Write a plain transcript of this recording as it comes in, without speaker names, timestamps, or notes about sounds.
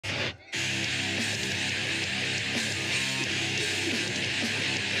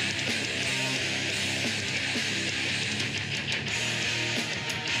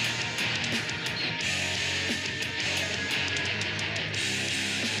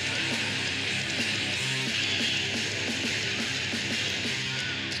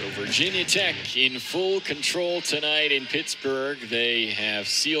Virginia Tech in full control tonight in Pittsburgh. They have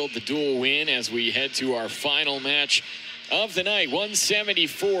sealed the dual win as we head to our final match of the night.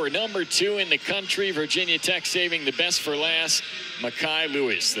 174, number 2 in the country. Virginia Tech saving the best for last. Mehki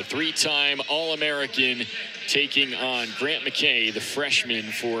Lewis, the 3-time All-American, taking on Grant MacKay, the freshman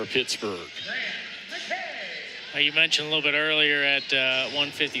for Pittsburgh. You mentioned a little bit earlier at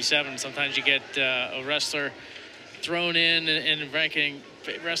 157, sometimes you get a wrestler thrown in and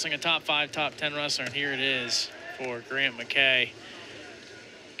wrestling a top 5, top 10 wrestler, and here it is for Grant MacKay.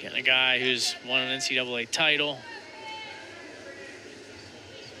 Getting a guy who's won an NCAA title.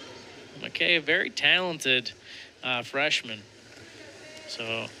 MacKay, a very talented freshman.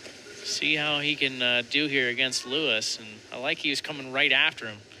 So see how he can do here against Lewis. And I like he was coming right after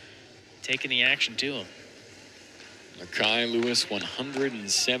him, taking the action to him. Mehki Lewis,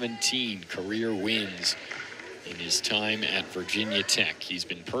 117 career wins in his time at Virginia Tech. He's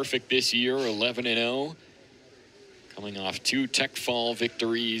been perfect this year, 11-0, coming off 2 Tech Fall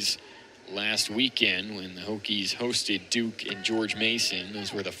victories last weekend when the Hokies hosted Duke and George Mason.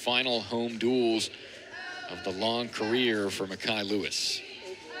 Those were the final home duels of the long career for Mehki Lewis.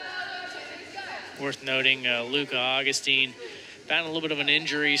 Worth noting, Luca Augustine found a little bit of an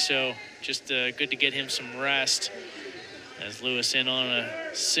injury, so just good to get him some rest as Lewis in on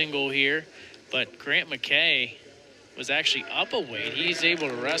a single here. But Grant MacKay was actually up a weight. He's able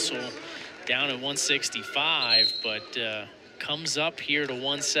to wrestle down at 165, but comes up here to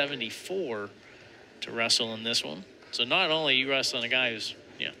 174 to wrestle in this one. So not only are you wrestling a guy who's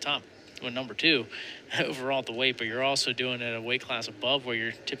top, number 2 overall at the weight, but you're also doing it at a weight class above where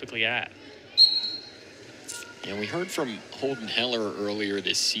you're typically at. And we heard from Holden Heller earlier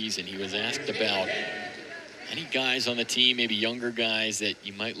this season. He was asked about any guys on the team, maybe younger guys, that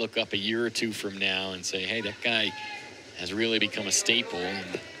you might look up a year or 2 from now and say, hey, that guy has really become a staple.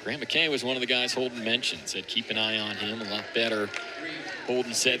 And Grant MacKay was one of the guys Holden mentioned, said keep an eye on him. A lot better,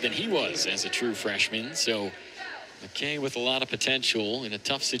 Holden said, than he was as a true freshman. So MacKay with a lot of potential in a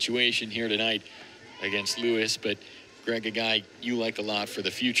tough situation here tonight against Lewis. But Greg, a guy you like a lot for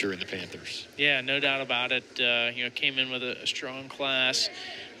the future in the Panthers. Yeah, no doubt about it. Came in with a strong class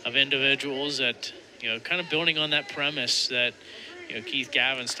of individuals that, kind of building on that premise that, Keith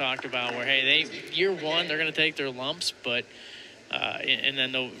Gavin's talked about, where, hey, year 1, they're going to take their lumps, but, and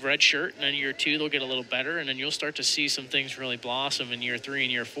then they'll red shirt, and then year 2, they'll get a little better, and then you'll start to see some things really blossom in year 3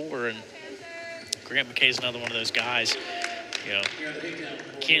 and year 4. And Grant MacKay is another one of those guys.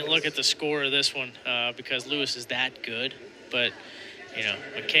 Can't look at the score of this one because Lewis is that good, but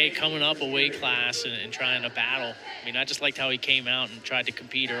MacKay coming up a weight class and trying to battle. I mean, I just liked how he came out and tried to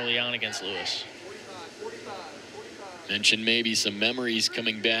compete early on against Lewis. Mentioned maybe some memories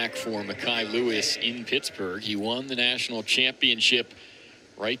coming back for Mehki Lewis in Pittsburgh. He won the national championship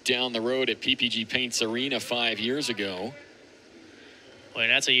right down the road at PPG Paints Arena 5 years ago. Boy,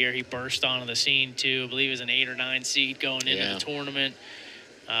 that's a year he burst onto the scene too. I believe it was an 8 or 9 seed going into the tournament.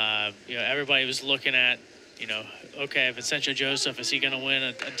 Everybody was looking at, okay, if Vicencio Joseph, is he going to win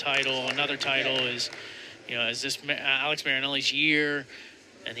a title? Another title is, is this Alex Marinelli's year?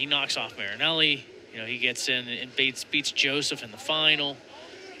 And he knocks off Marinelli. He gets in and beats Joseph in the final.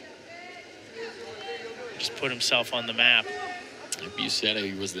 Just put himself on the map. Like you said,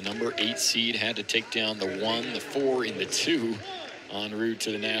 he was the number 8 seed, had to take down the 1, the 4, and the 2 en route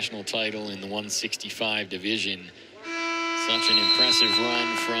to the national title in the 165 division. Such an impressive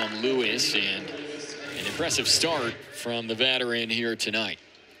run from Lewis and an impressive start from the veteran here tonight.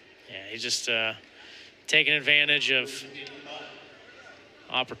 Yeah, he's just taking advantage of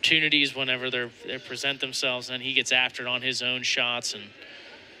opportunities whenever they present themselves, and he gets after it on his own shots, and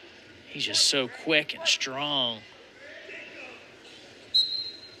he's just so quick and strong.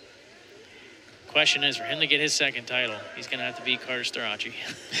 Question is, for him to get his 2nd title, he's going to have to beat Carter Starace.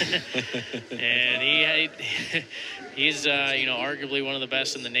 And he's arguably one of the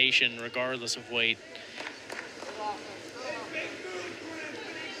best in the nation, regardless of weight.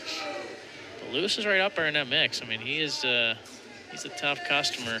 But Lewis is right up there in that mix. I mean, he's a tough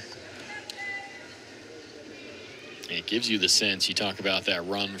customer. It gives you the sense, you talk about that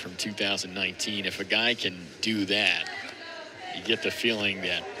run from 2019. If a guy can do that, you get the feeling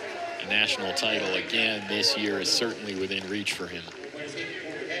that a national title again this year is certainly within reach for him.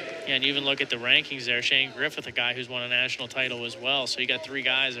 Yeah, and you even look at the rankings there. Shane Griffith, a guy who's won a national title as well. So you got 3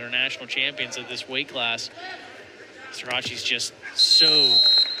 guys that are national champions at this weight class. Starace's just so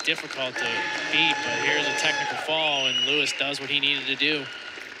difficult to beat, but here's a technical fall, and Lewis does what he needed to do.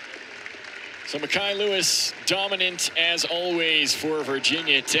 So Mehki Lewis dominant as always for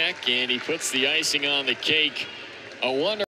Virginia Tech, and he puts the icing on the cake. A wonderful